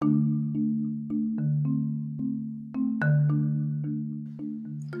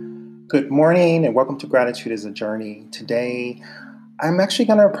Good morning and welcome to Gratitude as a Journey. Today, I'm actually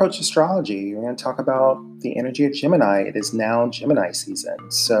going to approach astrology. We're going to talk about the energy of Gemini. It is now Gemini season.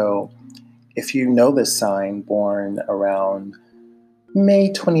 So, if you know this sign born around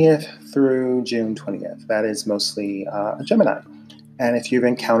May 20th through June 20th, that is mostly a Gemini. And if you've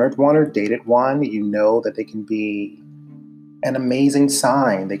encountered one or dated one, you know that they can be an amazing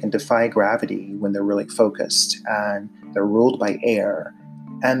sign. They can defy gravity when they're really focused, and they're ruled by air.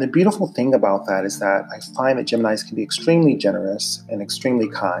 And the beautiful thing about that is that I find that Geminis can be extremely generous and extremely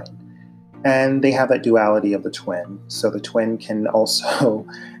kind. And they have that duality of the twin. So the twin can also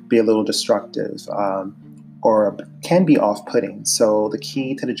be a little destructive or can be off-putting. So the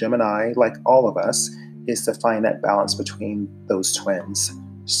key to the Gemini, like all of us, is to find that balance between those twins.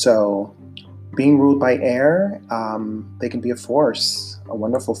 So being ruled by air, they can be a force, a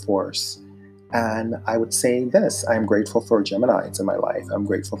wonderful force. And I would say this: I'm grateful for Geminis in my life. I'm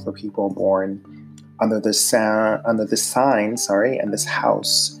grateful for people born under this sign, and this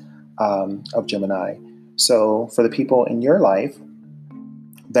house of Gemini. So for the people in your life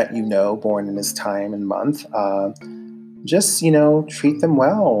that you know born in this time and month, just treat them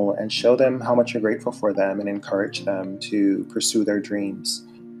well and show them how much you're grateful for them and encourage them to pursue their dreams.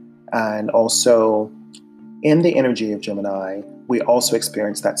 And also, in the energy of Gemini, we also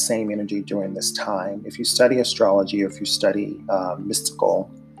experience that same energy during this time. If you study astrology or if you study mystical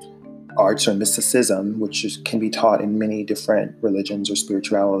arts or mysticism, which can be taught in many different religions or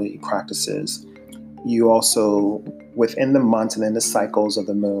spirituality practices, you also, within the months and in the cycles of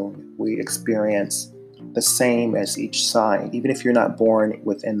the moon, we experience the same as each sign, even if you're not born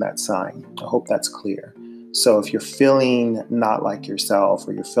within that sign. I hope that's clear. So if you're feeling not like yourself,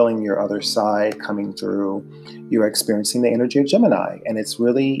 or you're feeling your other side coming through, you're experiencing the energy of Gemini. And it's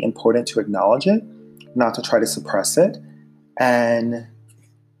really important to acknowledge it, not to try to suppress it, and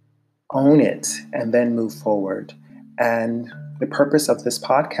own it, and then move forward. And the purpose of this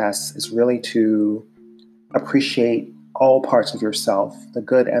podcast is really to appreciate all parts of yourself, the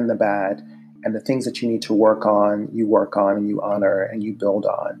good and the bad, and the things that you need to work on, and you honor, and you build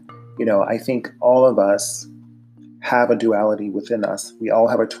on. I think all of us have a duality within us. We all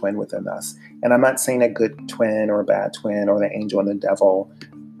have a twin within us. And I'm not saying a good twin or a bad twin or the angel and the devil.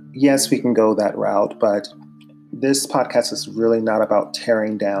 Yes, we can go that route, but this podcast is really not about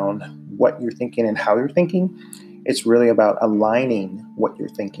tearing down what you're thinking and how you're thinking. It's really about aligning what you're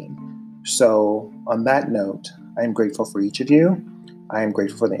thinking. So on that note, I am grateful for each of you. I am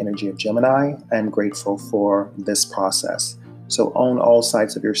grateful for the energy of Gemini. I am grateful for this process. So own all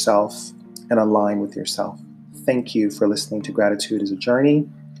sides of yourself and align with yourself. Thank you for listening to Gratitude as a Journey.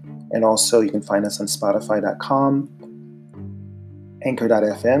 And also you can find us on Spotify.com,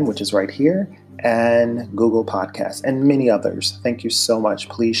 Anchor.fm, which is right here, and Google Podcasts, and many others. Thank you so much.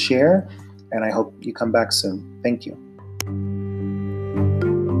 Please share, and I hope you come back soon. Thank you.